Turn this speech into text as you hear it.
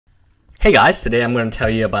Hey guys, today I'm going to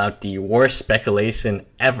tell you about the worst speculation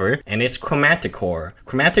ever, and it's Chromanticore.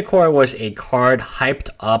 Chromanticore was a card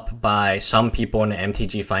hyped up by some people in the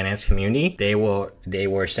MTG finance community. They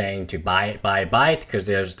were saying to buy it because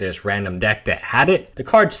there's this random deck that had it. The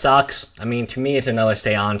card sucks. I mean, to me, it's another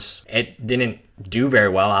seance. It didn't do very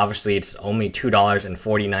well. Obviously, it's only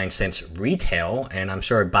 $2.49 retail, and I'm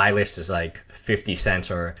sure buy list is like 50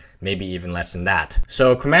 cents or maybe even less than that.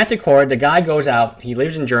 So Chromanticore, the guy goes out, he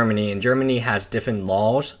lives in Germany, and Germany has different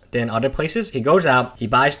laws than other places. He goes out, he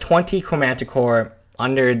buys 20 Chromanticore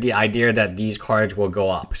under the idea that these cards will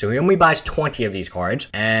go up. So he only buys 20 of these cards,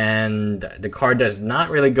 and the card does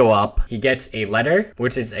not really go up. He gets a letter,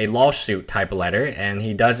 which is a lawsuit type of letter, and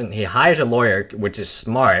he hires a lawyer, which is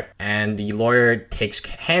smart, and the lawyer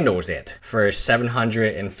handles it for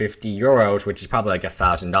 750 euros, which is probably like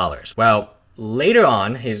 $1,000. Well, later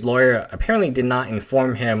on, his lawyer apparently did not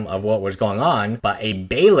inform him of what was going on, but a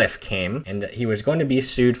bailiff came and he was going to be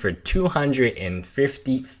sued for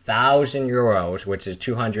 250,000 euros, which is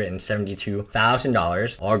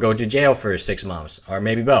 $272,000, or go to jail for 6 months, or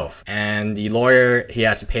maybe both. And the lawyer, he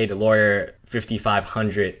has to pay the lawyer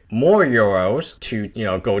 5,500 more euros to,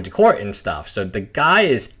 go to court and stuff. So the guy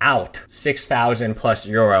is out 6,000 plus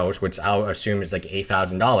euros, which I'll assume is like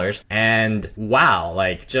 $8,000. And wow,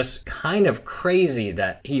 like just kind of crazy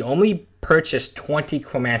that he only purchased 20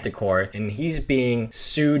 Chromanticore and he's being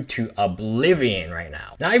sued to oblivion right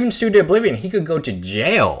now. Not even sued to oblivion, he could go to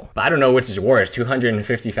jail. But I don't know which is worse,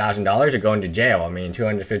 $250,000 or going to jail. I mean,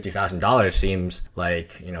 $250,000 seems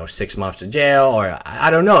like, 6 months to jail, or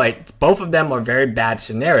I don't know. Both of them are very bad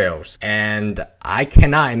scenarios, and I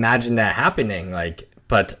cannot imagine that happening.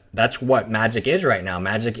 But that's what Magic is right now.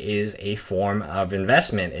 Magic is a form of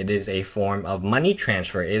investment. It is a form of money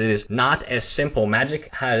transfer. It is not as simple.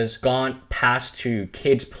 Magic has gone past to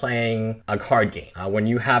kids playing a card game. When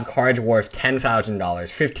you have cards worth $10,000,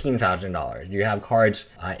 $15,000, you have cards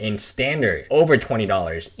in standard over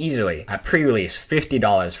 $20 easily. At pre-release,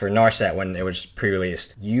 $50 for Narset when it was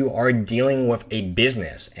pre-released. You are dealing with a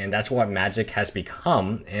business, and that's what Magic has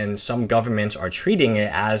become, and some governments are treating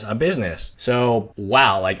it as a business. So, wow,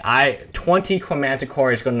 20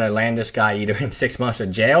 Chromanticore is going to land this guy either in 6 months of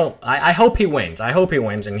jail. I hope he wins. I hope he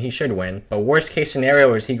wins, and he should win. But worst case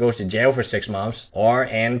scenario is he goes to jail for 6 months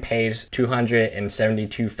and pays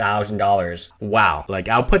 $272,000. Wow.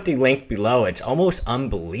 I'll put the link below. It's almost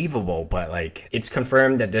unbelievable, but it's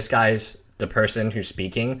confirmed that this guy's the person who's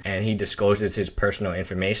speaking, and he discloses his personal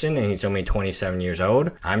information, and he's only 27 years old.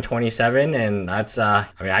 I'm 27, and that's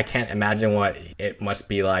I can't imagine what it must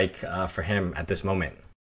be like for him at this moment.